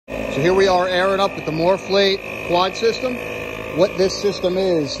here we are airing up with the MORRFlate quad system. What this system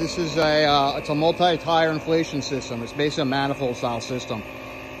is, this is it's a multi-tire inflation system. It's basically a manifold style system.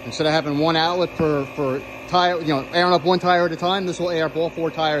 Instead of having one outlet for tire, airing up one tire at a time, this will air up all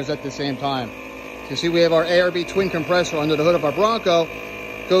 4 tires at the same time. So you see we have our ARB twin compressor under the hood of our Bronco.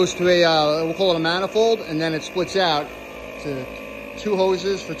 Goes to a, we'll call it a manifold, and then it splits out to 2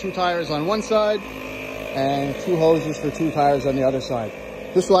 hoses for 2 tires on one side and 2 hoses for 2 tires on the other side.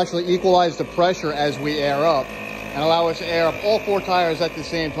 This will actually equalize the pressure as we air up and allow us to air up all 4 tires at the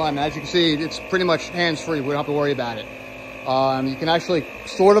same time. And as you can see, it's pretty much hands-free. We don't have to worry about it. You can actually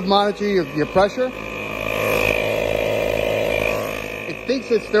sort of monitor your pressure. It thinks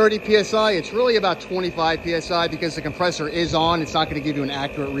it's 30 PSI. It's really about 25 PSI because the compressor is on. It's not going to give you an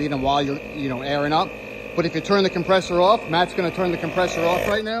accurate read on while you're airing up. But if you turn the compressor off, Matt's going to turn the compressor off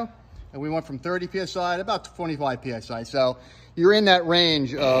right now. And we went from 30 PSI to about 25 PSI. So you're in that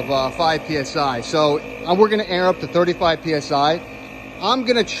range of 5 PSI. So we're going to air up to 35 PSI. I'm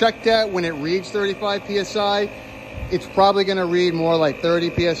going to check that when it reads 35 PSI. It's probably going to read more like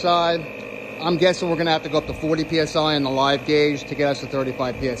 30 PSI. I'm guessing we're going to have to go up to 40 PSI in the live gauge to get us to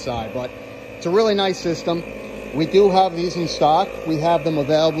 35 PSI. But it's a really nice system. We do have these in stock. We have them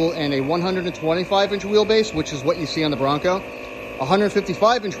available in a 125-inch wheelbase, which is what you see on the Bronco.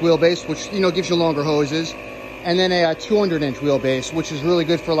 155-inch wheelbase, which gives you longer hoses, and then a 200-inch wheelbase, which is really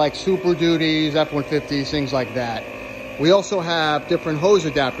good for like Super Duties, F-150s, things like that. We also have different hose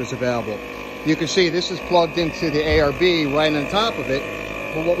adapters available. You can see this is plugged into the ARB right on top of it,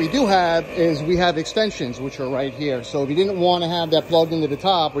 but what we do have is we have extensions, which are right here. So if you didn't want to have that plugged into the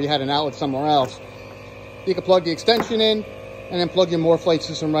top or you had an outlet somewhere else, you can plug the extension in and then plug your MORRFlate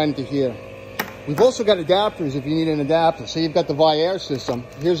system right into here. We've also got adapters if you need an adapter. So you've got the Viair system.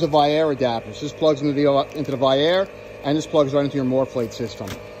 Here's the Viair adapter. So this plugs into the Viair, and this plugs right into your MORRFlate system.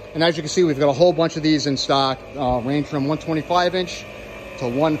 And as you can see, we've got a whole bunch of these in stock, range from 125-inch to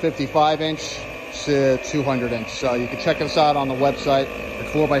 155-inch to 200-inch. So you can check us out on the website at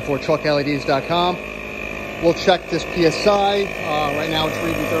 4x4truckleds.com. We'll check this PSI. Right now it's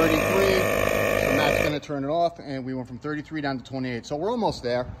reading 33. So Matt's going to turn it off, and we went from 33 down to 28. So we're almost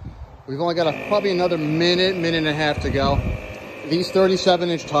there. We've only got probably another minute and a half to go. These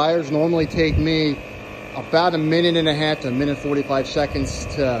 37-inch tires normally take me about a minute and a half to a minute 45 seconds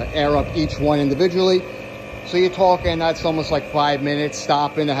to air up each one individually. So you're talking, that's almost like 5 minutes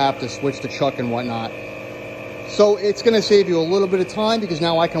stopping to have to switch the chuck and whatnot. So it's going to save you a little bit of time because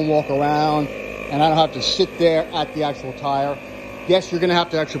now I can walk around and I don't have to sit there at the actual tire. Yes, you're going to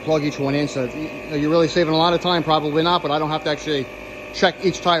have to actually plug each one in. So you're really saving a lot of time, probably not, but I don't have to actually check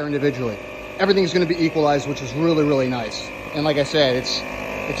each tire individually. Everything's going to be equalized, which is really, really nice. And like I said, it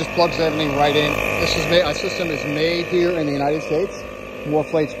just plugs everything right in. Our system is made here in the United States.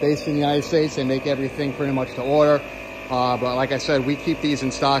 MORRFlate's based in the United States. They make everything pretty much to order. But like I said, we keep these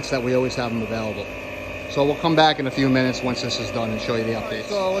in stock so that we always have them available. So we'll come back in a few minutes once this is done and show you the updates.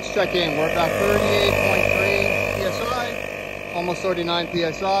 So let's check in. We're about 38.3 PSI. Almost 39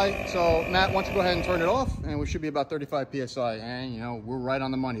 PSI. So Matt, why don't you go ahead and turn it off, and we should be about 35 PSI. And we're right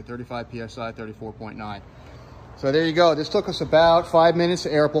on the money, 35 PSI, 34.9. So there you go. This took us about 5 minutes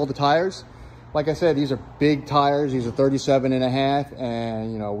to air up all the tires. Like I said, these are big tires. These are 37.5,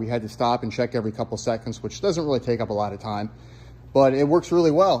 and we had to stop and check every couple seconds, which doesn't really take up a lot of time, but it works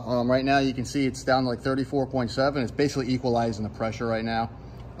really well. Right now you can see it's down to like 34.7. It's basically equalizing the pressure right now,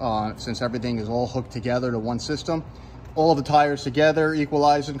 since everything is all hooked together to one system. All of the tires together,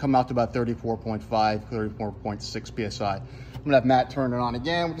 equalizing, come out to about 34.5, 34.6 PSI. I'm gonna have Matt turn it on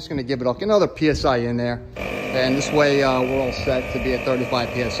again. We're just gonna give it another PSI in there. And this way we're all set to be at 35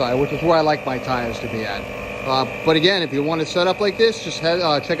 PSI, which is where I like my tires to be at. But again, if you want to set up like this, just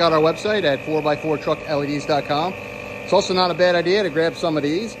check out our website at 4x4truckleds.com. It's also not a bad idea to grab some of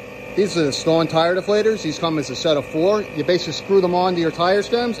these. These are the Stone tire deflators. These come as a set of 4. You basically screw them onto your tire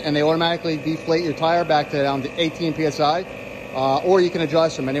stems and they automatically deflate your tire back to down to 18 PSI. Or you can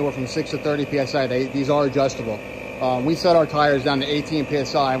adjust them anywhere from 6 to 30 PSI. These are adjustable. We set our tires down to 18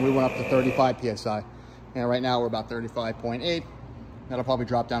 PSI and we went up to 35 PSI. And right now we're about 35.8. That'll probably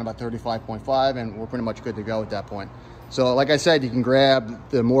drop down about 35.5 and we're pretty much good to go at that point. So like I said, you can grab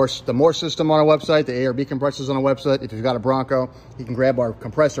the MORRF system on our website, the ARB compressors on our website. If you've got a Bronco, you can grab our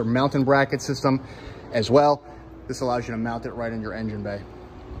compressor mounting bracket system as well. This allows you to mount it right in your engine bay.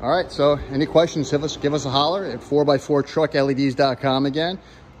 All right, so any questions, give us a holler at 4x4truckleds.com again.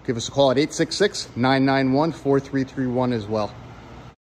 Give us a call at 866-991-4331 as well.